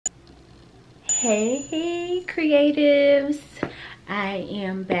Hey creatives, I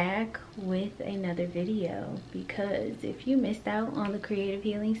am back with another video because if you missed out on the Creative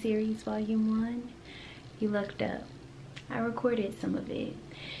Healing Series Volume 1, you looked up. I recorded some of it.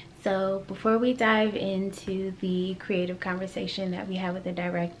 So before we dive into the creative conversation that we had with the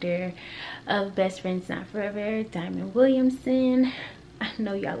director of Best Friends Not Forever, Diamonde Williamson, I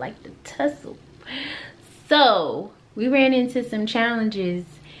know y'all like to tussle. So we ran into some challenges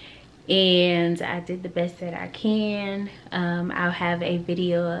and I did the best that I can. I'll have a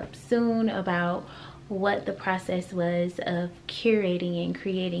video up soon about what the process was of curating and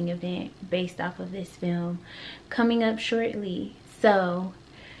creating an event based off of this film coming up shortly. So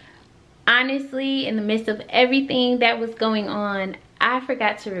honestly, in the midst of everything that was going on, I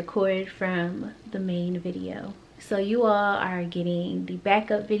forgot to record from the main video. So you all are getting the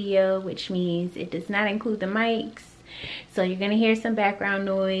backup video, which means it does not include the mics. So you're gonna hear some background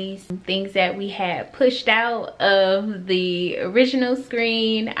noise. Things that we had pushed out of the original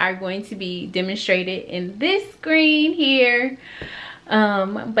screen are going to be demonstrated in this screen here.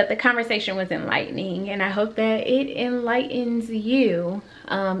 But the conversation was enlightening, and I hope that it enlightens you.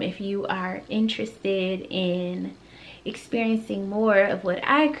 If you are interested in experiencing more of what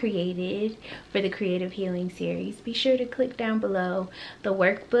I created for the Creative Healing Series, be sure to click down below. The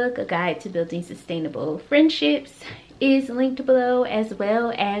workbook, A Guide to Building Sustainable Friendships, is linked below, as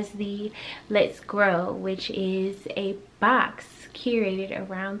well as the Let's Grow, which is a box curated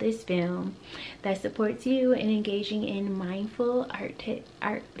around this film that supports you in engaging in mindful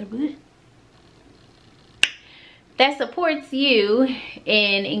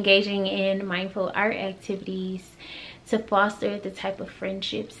mindful art activities to foster the type of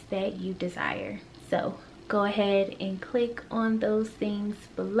friendships that you desire. So go ahead and click on those things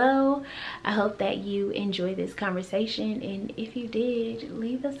below. I hope that you enjoy this conversation, and if you did,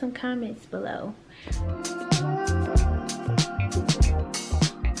 leave us some comments below.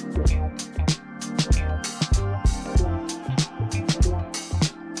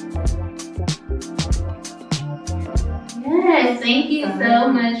 Yes, thank you so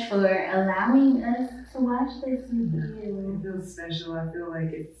much for allowing us to watch this with you. It feels special. I feel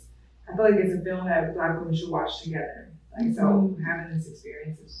like it's a film that Black women should watch together. So having this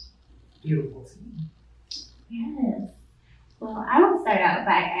experience is beautiful to me. Yes. Well, I will start out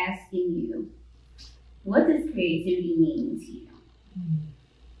by asking you, what does creativity mean to you?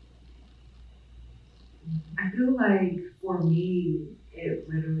 I feel like for me, it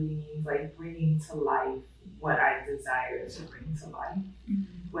literally means like bringing to life what I desire to bring to life.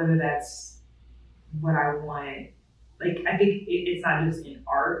 Whether that's what I want. Like, I think it's not just in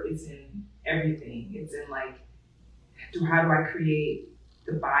art, it's in everything. It's in like, how do I create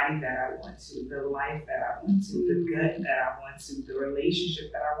the body that I want to, the life that I want to, the gut that I want to, the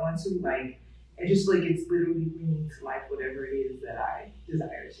relationship that I want to. Like, I just like it's literally bringing to life whatever it is that I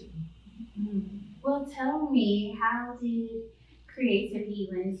desire to. Well, tell me, how did creativity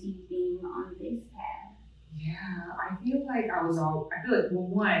lend to you being on this path? Yeah, I feel like I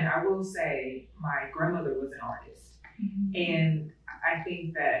will say my grandmother was an artist. And I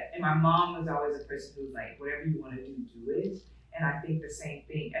think that, and my mom was always a person who was like, whatever you want to do it. And I think the same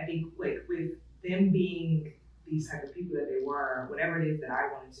thing. I think like with them being these type of people that they were, whatever it is that I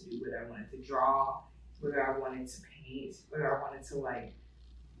wanted to do, whether I wanted to draw, whether I wanted to paint, whether I wanted to like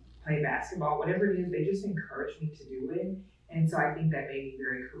play basketball, whatever it is, they just encouraged me to do it. And so I think that made me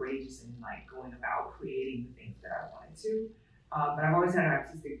very courageous in like going about creating the things that I wanted to. But I've always had an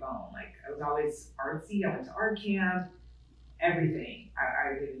artistic bone. Like I was always artsy. I went to art camp, everything.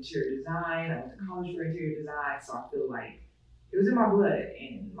 I did interior design. I went to college for interior design. So I feel like it was in my blood,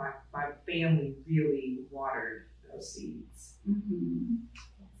 and my family really watered those seeds.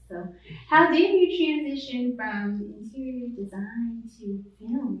 So how did you transition from interior design to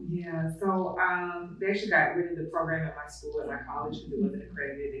film? Yeah, so they actually got rid of the program at my school, at my college, because it wasn't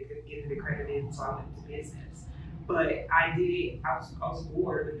accredited. They couldn't get it accredited, so I went into business. But I did it, I was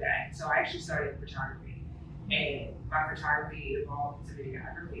bored with that. So I actually started photography. And my photography evolved into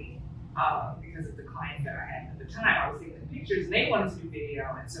videography because of the clients that I had at the time. I was taking the pictures and they wanted to do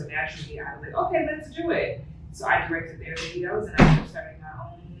video. And so naturally I was like, okay, let's do it. So I directed their videos, and I started my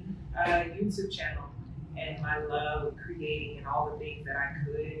own YouTube channel. And my love of creating and all the things that I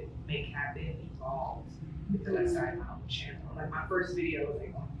could make happen evolved until I started my own channel. Like my first video was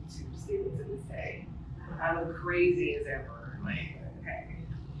like on YouTube still to this day. I look crazy as ever. Like, okay.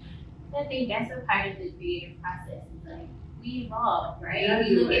 I think that's a part of the creative process. It's like we evolve, right? Yeah,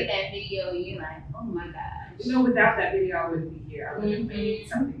 you look at that video and you're like, oh my gosh. You know, without that video, I wouldn't be here. I would have made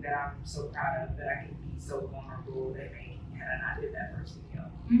something that I'm so proud of, that I can be so vulnerable, that made me, and I did that first video.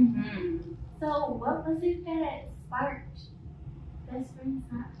 So what was it that sparked Best Friends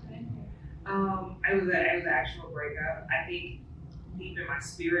Not Forever? It was an actual breakup. I think deep in my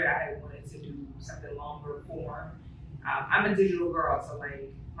spirit, I had wanted to do something longer form. I'm a digital girl, so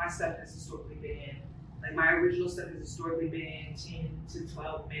like my stuff has historically been, like my original stuff has historically been 10 to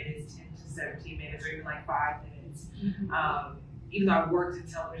 12 minutes, 10 to 17 minutes, or even like 5 minutes. Even though I've worked in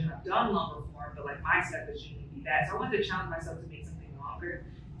television, I've done longer form, but like my stuff is usually be that. So I wanted to challenge myself to make something longer,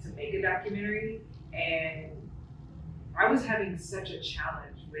 to make a documentary. And I was having such a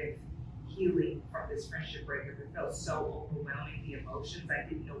challenge with healing from this friendship breakup. It felt so overwhelming, the emotions. I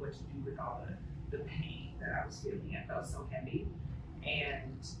didn't know what to do with all the pain that I was feeling. It felt so heavy.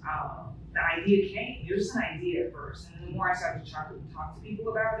 And the idea came. It was just an idea at first. And the more I started to talk to people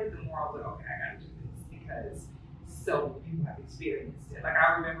about it, the more I was like, okay, I gotta do this, because so many people have experienced it. Like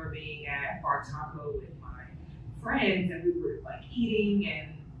I remember being at Bar Taco with my friends, and we were like eating,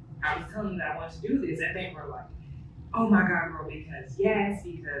 and I was telling them that I wanted to do this, and they were like, oh my God, girl, because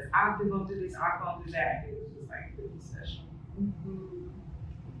I've been going through this, I've gone through that. It was just like really special.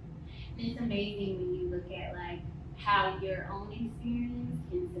 It's amazing when you look at like how your own experience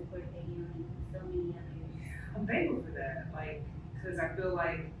can support the healing of so many others. I'm thankful for that, like, because I feel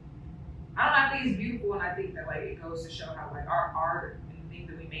like, I don't know, I think it's beautiful, and I think that like it goes to show how like our art and the things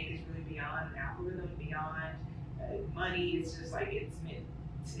that we make is really beyond an algorithm, beyond money. It's just like it's meant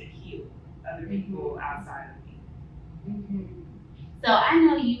to heal other people outside of me. So I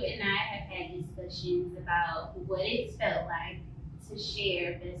know you and I have had discussions about what it's felt like to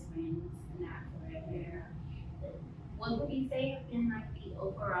share Best Friends Not Forever. What would you say have been like the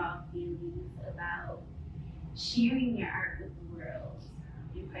overall feelings about sharing your art with the world,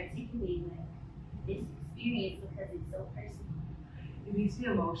 and particularly like this experience, because it's so personal? It makes me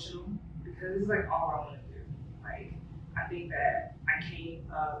emotional because it's like all I want to do. Like I think that I came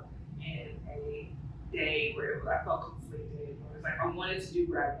up in a day where I felt conflicted. Where it was like I wanted to do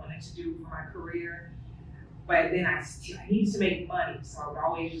what I wanted to do for my career, but then I needed to make money, so I would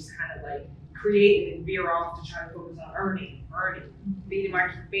always just kind of like create and veer off to try to focus on earning, feeding my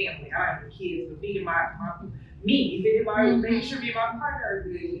family. I don't have any kids, but feeding making sure me and my partner are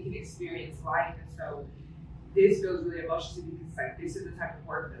good, we can experience life. And so this feels really emotional to me, because like this is the type of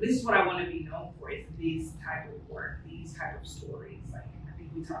work, this is what I want to be known for. It's this type of work, these type of stories. Like I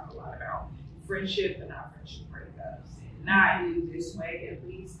think we talk a lot about friendship and not friendship breakups, and not in this way at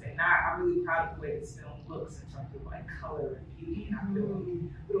least. And I'm really proud of the way this film looks in terms of like color and beauty, and I feel like we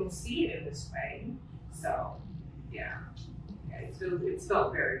don't see it in this way. So yeah, it's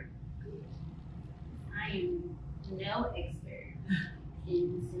felt very good. I am no expert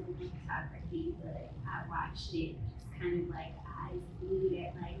in cinematography, but I watched it just kind of like eyes glued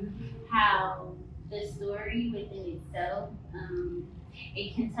at like how the story within itself,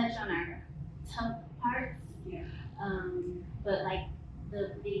 it can touch on our tough parts, but like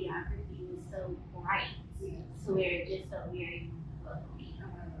the videography was so bright, to where it just felt very welcoming.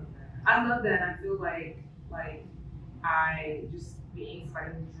 I love that. I feel like I just being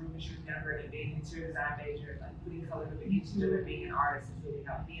somebody who drew when she was younger and being an interior design major, like putting color to the each other, being an artist has really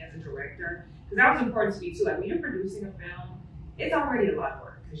helped me as a director. Because that was important to me too. Like when you're producing a film, it's already a lot of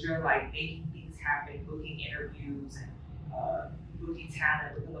work, because you're like making things happen, booking interviews and booking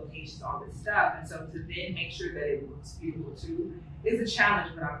talent with the locations, all this stuff. And so to then make sure that it looks beautiful too is a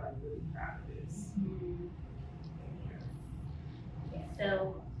challenge, but I'm like really proud of this.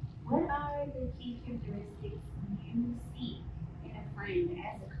 So what are the key characteristics you see in a friend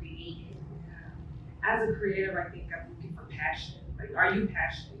as a creative? As a creative, I think I'm looking for passion. Like, are you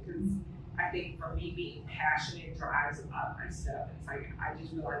passionate? Because I think for me, being passionate drives a lot of my stuff. It's like, I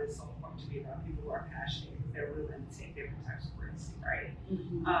just realize it's so important to be around people who are passionate, because they're willing to take different types of risks, right?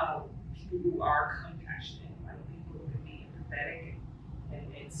 People who are compassionate, like people who can be empathetic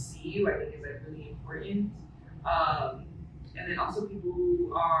and see you, I think is like really important. And then also people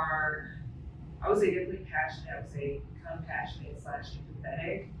who are, I would say definitely passionate, I would say compassionate /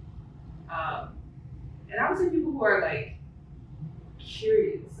 empathetic. And I would say people who are like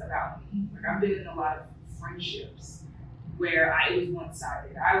curious about me. Like I've been in a lot of friendships where I was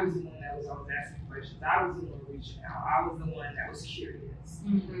one-sided. I was the one that was always asking questions. I was the one reaching out. I was the one that was curious.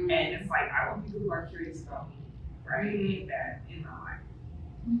 And it's like, I want people who are curious about me, right? That in my life.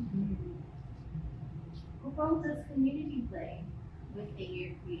 What role does community play within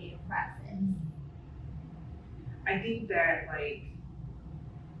your creative process? I think that like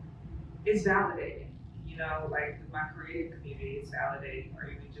it's validating, like with my creative community, it's validating, or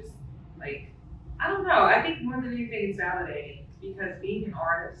even just like, I don't know. I think more than anything, it's validating, because being an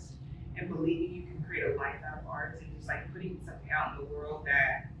artist and believing you can create a life out of art and just like putting something out in the world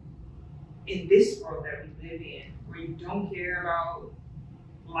that in this world that we live in, where you don't care about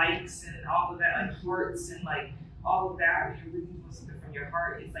likes and all of that, like hearts and like all of that, when you're really doing something from your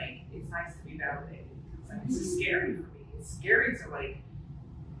heart, it's like, it's nice to be validated. It's like, this is scary for me. It's scary to like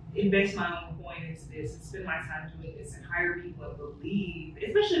invest my own coin into this and spend my time doing this and hire people and believe,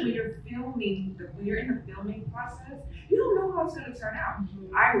 especially when you're filming, when you're in the filming process, you don't know how it's going to turn out.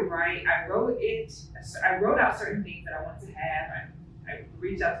 I wrote out certain things that I wanted to have. I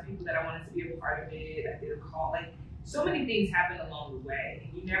reached out to people that I wanted to be a part of it. I did a call. Like, so many things happen along the way,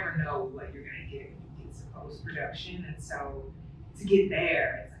 and you never know what you're going to get when you get to post-production. And so to get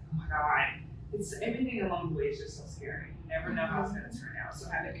there, it's like, oh my God, it's everything along the way is just so scary. You never know how it's going to turn out. So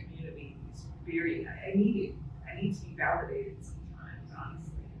having community is very, I need it. I need to be validated sometimes,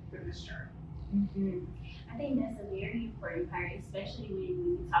 honestly, for this journey. I think that's a very important part, especially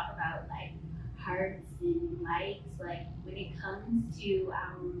when we talk about like hearts and likes. Like when it comes to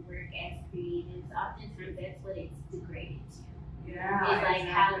our work as creatives, oftentimes that's what it's degraded to. Yeah, it's like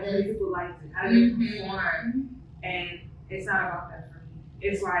how do people like it? How do they perform? And it's not about that for me.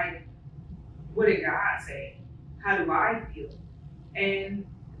 It's like, what did God say? How do I feel? And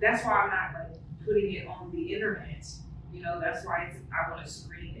that's why I'm not like putting it on the internet. You know, that's why I want to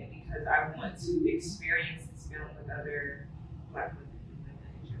screen it, because I want to experience this film with other Black women and women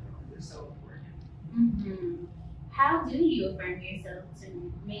in general. They're so important. How do you affirm yourself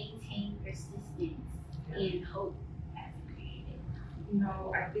to maintain persistence and hope as a creative? You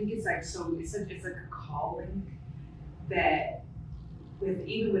know, I think it's like it's like a calling that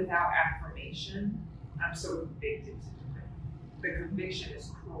even without affirmation, I'm so convicted to do it. The conviction is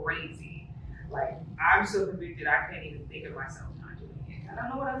crazy. Like, I'm so convicted I can't even think of myself not doing it. I don't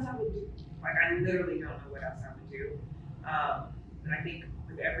know what else I would do. Like, I literally don't know what else I would do. And I think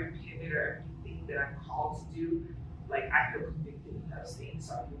with every pivot or everything that I'm called to do, like, I feel convicted in those things,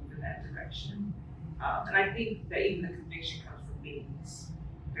 so I move in that direction. And I think that even the conviction comes from being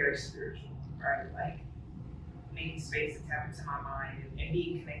very spiritual, right? Like, making space to tap into my mind and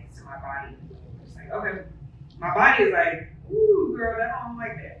being connected to my body. It's like, okay, my body is like, ooh, girl, I don't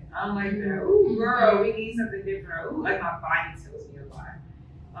like that. I don't like that. Ooh, girl, we need something different. Ooh, like my body tells me a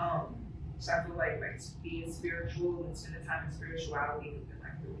lot. So I feel like being spiritual and spending time in spirituality has been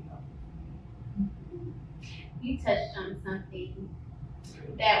like really helpful. You touched on something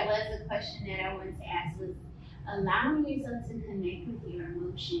that was a question that I wanted to ask, was allowing yourself to connect with your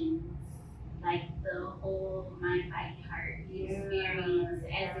emotions, like the whole mind, body, heart experience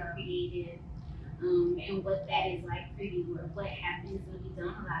as a creative, and what that is like for you, or what happens when you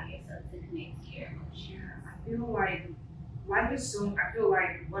don't allow yourself to connect to your emotions. I feel like life is so, I feel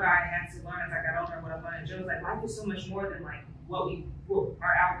like what I had to learn as I got older, what I learned in jail, like life is so much more than like what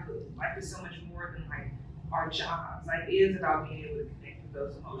our output. Life is so much more than like our jobs. Life is about being able to connect with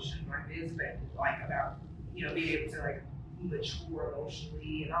those emotions. Life is about you know, being able to like mature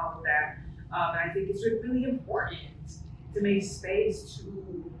emotionally and all of that. And I think it's really important to make space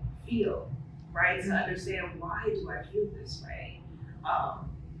to feel, right? To understand, why do I feel this way?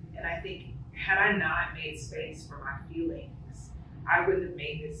 And I think had I not made space for my feelings, I wouldn't have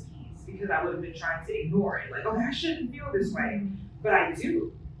made this piece, because I would have been trying to ignore it. Like, okay, I shouldn't feel this way, but I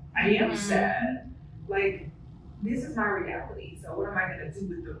do. I am sad. Like, this is my reality. So what am I going to do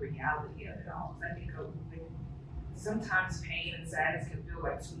with the reality of it all? I think sometimes pain and sadness can feel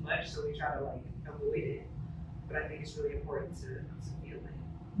like too much, so we try to like avoid it. But I think it's really important to feel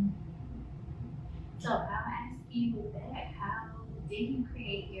it. So I'll ask you with that, how did you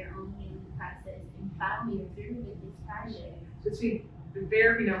create your own healing process and follow you through with this project? Between the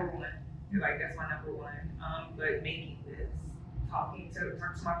therapy, number one, like that's my number one. But making this, talk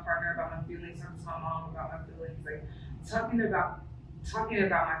to my partner about my feelings, talking to my mom about my feelings, like talking about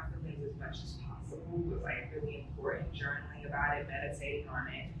my feelings as much as possible was like really important. Journaling about it, meditating on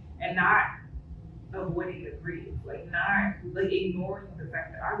it, and not avoiding the grief, not ignoring the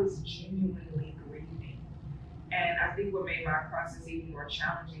fact that I was genuinely grieving. And I think what made my process even more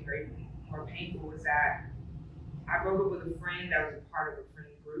challenging, or even more painful, was that I broke up with a friend that was a part of a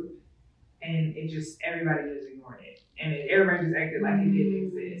friend group, and everybody just ignored it, and everybody just acted like it didn't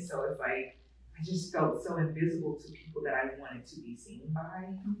exist. So it's like I just felt so invisible to people that I wanted to be seen by.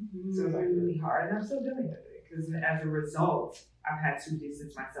 So it was like really hard, and I'm still dealing with it, because as a result, I've had to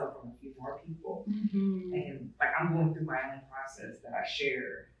distance myself from a few more people. And like I'm going through my own process that I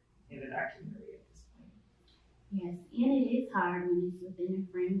share in the documentary at this point. Yes, and it is hard when it's within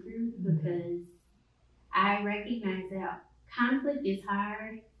a friend group, because I recognize that conflict is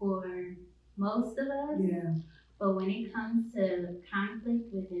hard for most of us. But when it comes to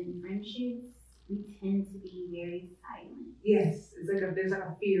conflict within friendships, we tend to be very silent. Yes, it's like there's like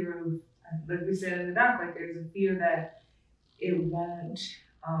a fear of, like we said in the doc, like there's a fear that it won't,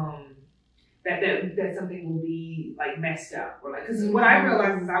 that something will be like messed up, or like, because what I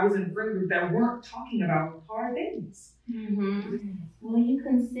realized is I was in a friend group that weren't talking about hard things. Will you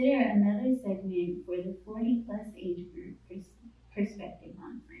consider another segment for the 40+ age group perspective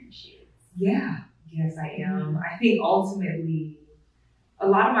on friendships? Yeah, yes, I am. I think ultimately, a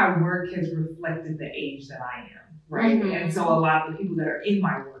lot of my work has reflected the age that I am, right? And so a lot of the people that are in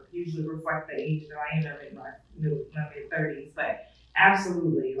my work usually reflect the age that I am. I'm in my mid-30s, but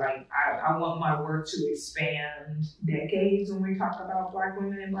absolutely, like I want my work to expand decades when we talk about Black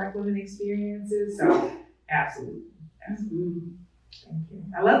women and Black women experiences. So absolutely. Thank you.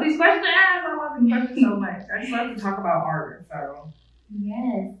 I love these questions. I love these questions so much. I just love to talk about art. So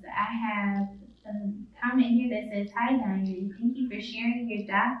yes, I have a comment here that says, "Hi Diamond, thank you for sharing your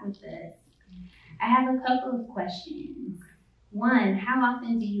doc with us. I have a couple of questions. One, how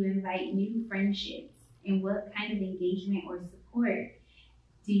often do you invite new friendships, and what kind of engagement or support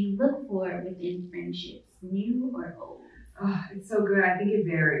do you look for within friendships, new or old?" Oh, it's so good. I think it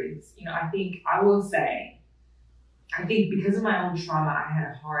varies. I think I will say, I think because of my own trauma, I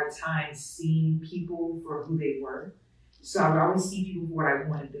had a hard time seeing people for who they were. So I would always see people for what I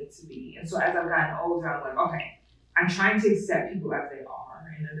wanted them to be. And so as I've gotten older, I'm like, okay, I'm trying to accept people as they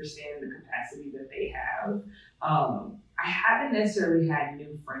are and understand the capacity that they have. I haven't necessarily had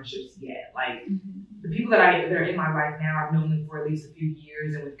new friendships yet. Like the people that are in my life now, I've known them for at least a few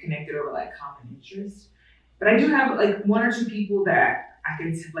years and we've connected over like common interests. But I do have like one or two people that I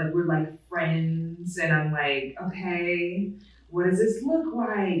can like we're like friends, and I'm like, okay, what does this look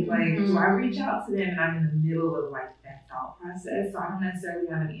like? Like, do I reach out to them? And I'm in the middle of like that thought process, so I don't necessarily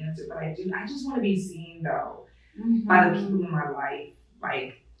have an answer, but I just want to be seen though by the people in my life.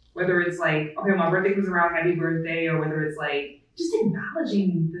 Like whether it's like, okay, my birthday comes around, happy birthday, or whether it's like just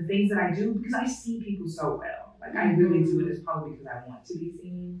acknowledging the things that I do, because I see people so well. Like I really do, and it's probably because I want to be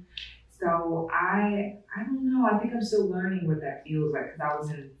seen. So I don't know. I think I'm still learning what that feels like, because I was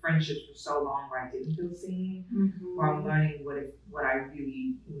in friendships for so long where I didn't feel seen. Or I'm learning what I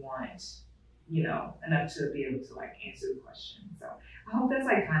really want, enough to be able to like answer the question. So I hope that's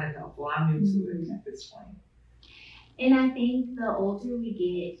like kind of helpful. I'm new to it at this point. And I think the older we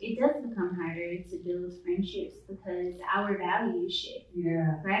get, it does become harder to build friendships because our values shift.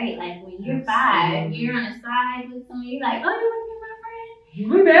 Yeah. Right? Like when you're 5, you're on a side with someone, you're like, oh, you want to be my friend?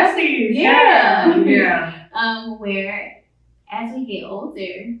 We're besties. Yeah. Where as we get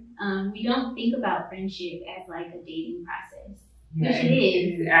older, we don't think about friendship as like a dating process. Yeah, which it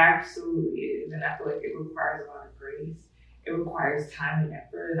is. It absolutely is. And I feel like it requires a lot of grace. It requires time and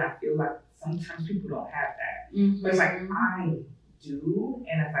effort. And I feel like sometimes people don't have that. But it's like I do.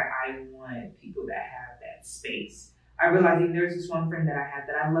 And it's like I want people that have that space. I realized even there's this one friend that I had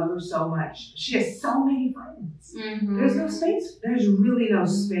that I love her so much. She has so many friends. There's no space. There's really no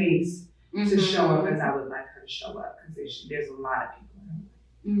space to show up as I would like her to show up, because there's a lot of people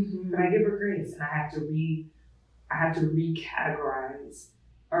in her life. But I give her grace, and I have to recategorize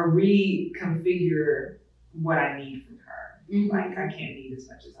or reconfigure what I need from her. Like I can't need as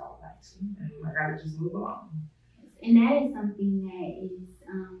much as I would like to, and I gotta just move along. And that is something that is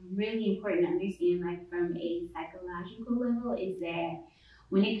really important to understand, like from a psychological level, is that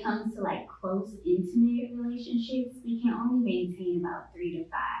when it comes to like close, intimate relationships, we can only maintain about 3 to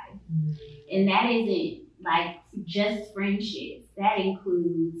 5. And that isn't like just friendships. That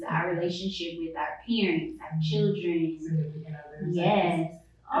includes our relationship with our parents, our children. Yes,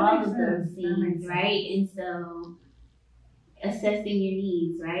 all of those things, right? And so assessing your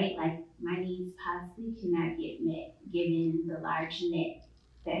needs, right? Like my needs possibly cannot get met given the large net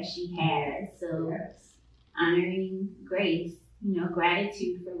that she has. So honoring grace,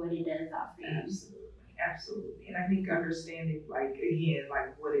 gratitude for what it does offer you. Absolutely. And I think understanding, like, again,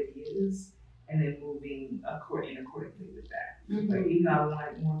 like what it is, and then moving accordingly with that. Like, even though I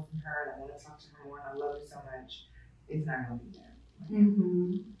want more from her, and I want to talk to her more, and I love her so much, it's not going to be that.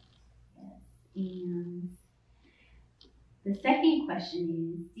 Yes. And the second question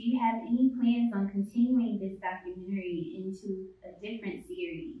is, do you have any plans on continuing this documentary into a different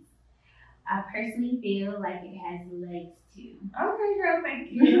series? I personally feel like it has legs too. Okay, girl,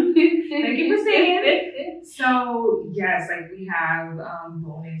 thank you. Thank you for saying it. So, yes, like we have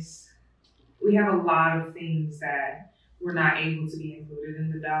we have a lot of things that were not able to be included in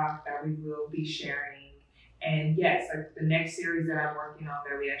the doc that we will be sharing. And yes, like the next series that I'm working on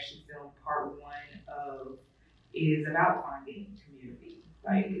that we actually filmed part 1 of is about finding community.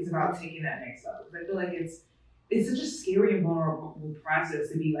 Like it's about taking that next level. I feel like it's such a scary and vulnerable process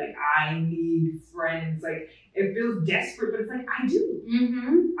to be like, I need friends. Like it feels desperate, but it's like I do.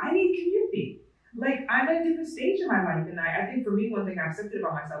 I need community. at a different stage in my life. And I think for me, one thing I've accepted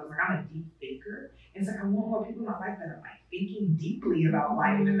about myself is like, I'm a deep thinker. And it's like, I want more people in my life that are like thinking deeply about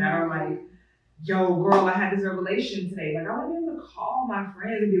life and that are like, yo, girl, I had this revelation today. Like, I want to be able to call my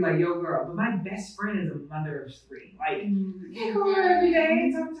friends and be like, yo, girl, but my best friend is a mother of 3. Like, I can't call her every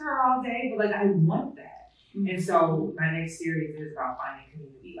day, talk to her all day, but like, I want that. And so my next series is about finding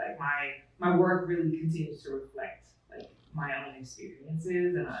community. Like, my work really continues to reflect like my own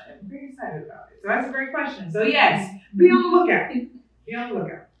experiences, and I'm very excited about it. So that's a great question. So yes, be on the lookout. Be on the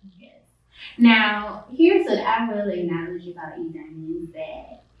lookout. Yes. Now, here's what I really acknowledge about you, Diamond, is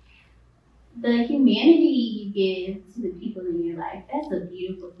that the humanity you give to the people in your life, that's a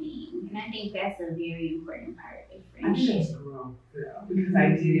beautiful thing. And I think that's a very important part of friendship. I think that's growth, because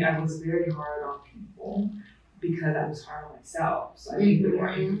I was very hard on people because I was hard on myself. So I think the more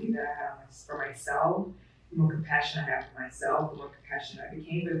empathy that I have for myself, the more compassion I have for myself, the more compassionate I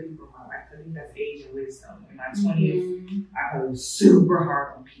became for the people in my life. I think that's age and wisdom. In my 20s, I was super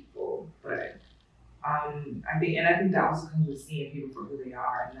hard on people, but I think that also comes with seeing people for who they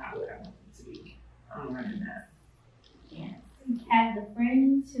are and not what I want them to be. I'm learning that. Yes. Have the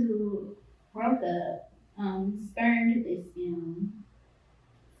friends who broke up spurned this film,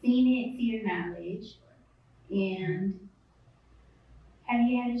 seen it to your knowledge, and have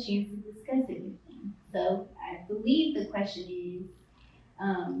you had a chance to discuss it with them? So I believe the question is,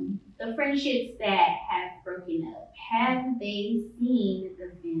 the friendships that have broken up, have they seen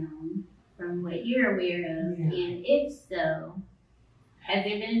the film from what you're aware of? Yeah. And if so, has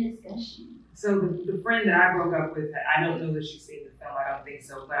there been a discussion? So the friend that I broke up with, I don't know that she's seen the film, I don't think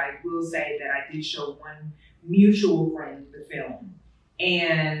so, but I will say that I did show one mutual friend the film.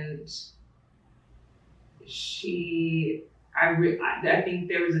 And I think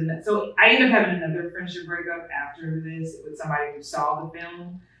there was so I ended up having another friendship breakup after this with somebody who saw the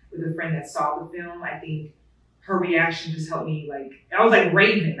film, with a friend that saw the film. I think her reaction just helped me, like, I was like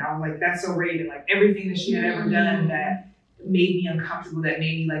Raven. I was like, that's so Raven. Like, everything that she had ever done that made me uncomfortable, that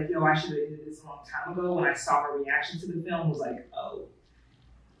made me like, yo, I should have ended this a long time ago. When I saw her reaction to the film, was like, oh,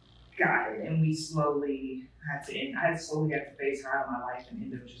 got it. And we slowly had to end. I slowly had to phase her out of my life and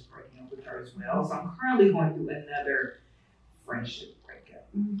end up just breaking up with her as well. So I'm currently going through another friendship breakup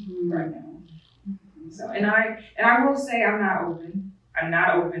right now. So and I will say I'm not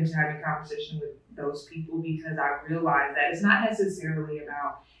open to having conversation with those people, because I realize that it's not necessarily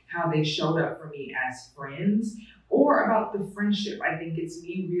about how they showed up for me as friends or about the friendship. I think it's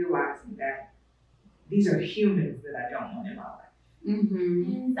me realizing that these are humans that I don't want in my life.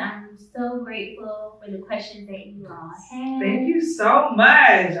 And I'm so grateful for the questions that you all had. Thank you so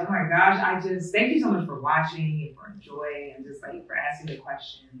much. Oh my gosh. Thank you so much for watching and for enjoying and just like for asking the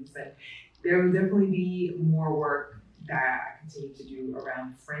questions. And there will definitely be more work that I continue to do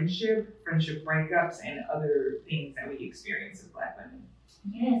around friendship breakups, and other things that we experience as Black women.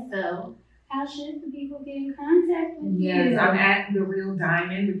 Yeah, so how should the people get in contact with you? Yes, I'm at The Real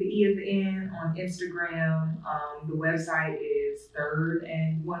Diamond with the E at the end on Instagram. The website is Third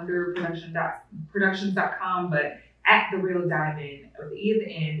and Wonder Productions.com, but at The Real Diamond with the E at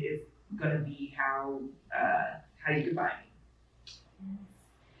the end is going to be how you can find me.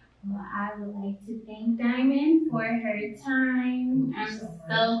 Well, I would like to thank Diamond for her time. I'm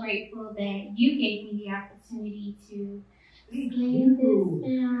so grateful that you gave me the opportunity to explain this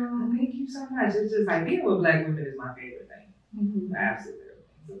film. Thank you so much. It's just like being with Black women is my favorite thing. Absolutely.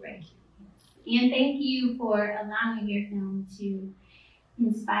 So thank you. And thank you for allowing your film to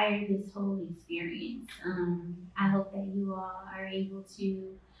inspire this whole experience. I hope that you all are able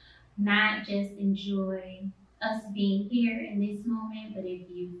to not just enjoy us being here in this moment, but if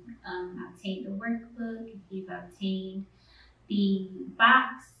you've obtained the workbook, if you've obtained the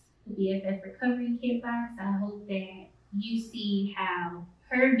box, the BFF Recovery Kit box, I hope that you see how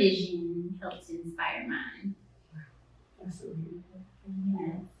her vision helps inspire mine. That's so beautiful.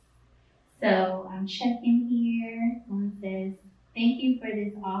 Yes. So I'm checking here. One says, thank you for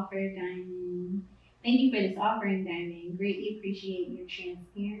this offer, Diamond. Thank you for this offering, Diamond. Greatly appreciate your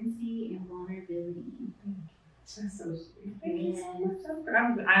transparency and vulnerability. That's so sweet. Thank you so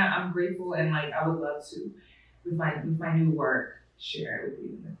much. I'm grateful, and like I would love to, with my new work, share it with you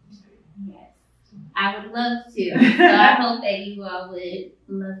in the community. Yes, I would love to. So I hope that you all would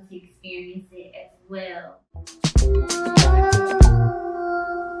love to experience it as well.